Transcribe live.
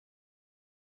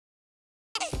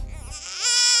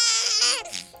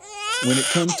When it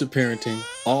comes to parenting,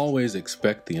 always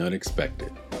expect the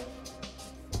unexpected.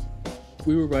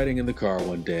 We were riding in the car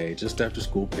one day just after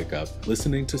school pickup,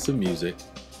 listening to some music.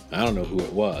 I don't know who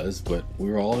it was, but we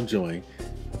were all enjoying.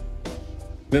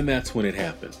 Then that's when it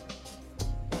happened.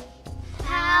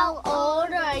 How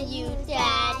old are you,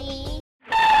 Daddy?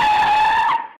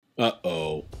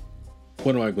 Uh-oh.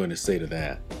 What am I going to say to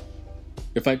that?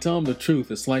 If I tell him the truth,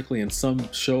 it's likely in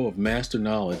some show of master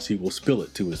knowledge he will spill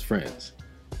it to his friends.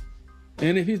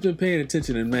 And if he's been paying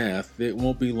attention in math, it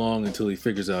won't be long until he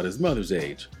figures out his mother's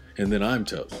age, and then I'm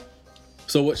toast.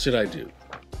 So what should I do?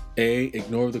 A,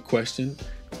 ignore the question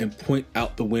and point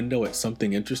out the window at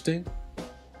something interesting?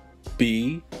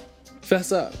 B,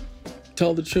 fess up,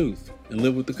 tell the truth, and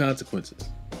live with the consequences.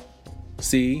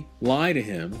 C, lie to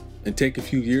him and take a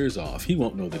few years off. He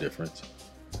won't know the difference.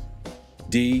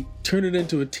 D, turn it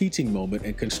into a teaching moment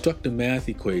and construct a math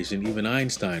equation even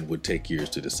Einstein would take years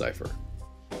to decipher.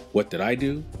 What did I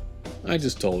do? I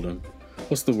just told him.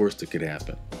 What's the worst that could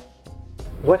happen?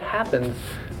 What happens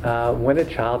when a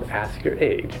child asks your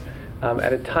age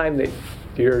at a time that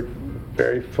you're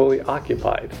very fully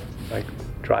occupied, like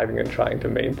driving and trying to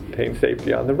maintain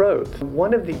safety on the roads?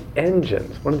 One of the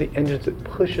engines that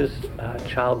pushes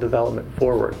child development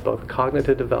forward, both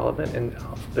cognitive development and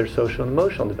their social and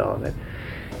emotional development,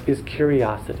 is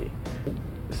curiosity.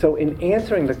 So in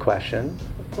answering the question,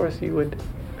 of course, you would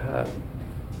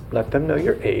let them know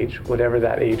your age, whatever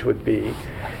that age would be.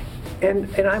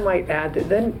 And I might add that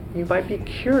then you might be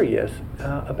curious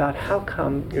about how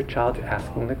come your child's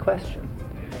asking the question.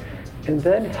 And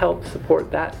then help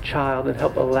support that child and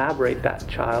help elaborate that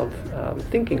child's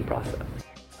thinking process.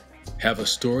 Have a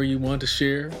story you want to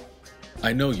share?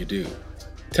 I know you do.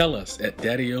 Tell us at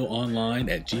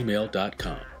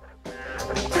daddyonline@gmail.com.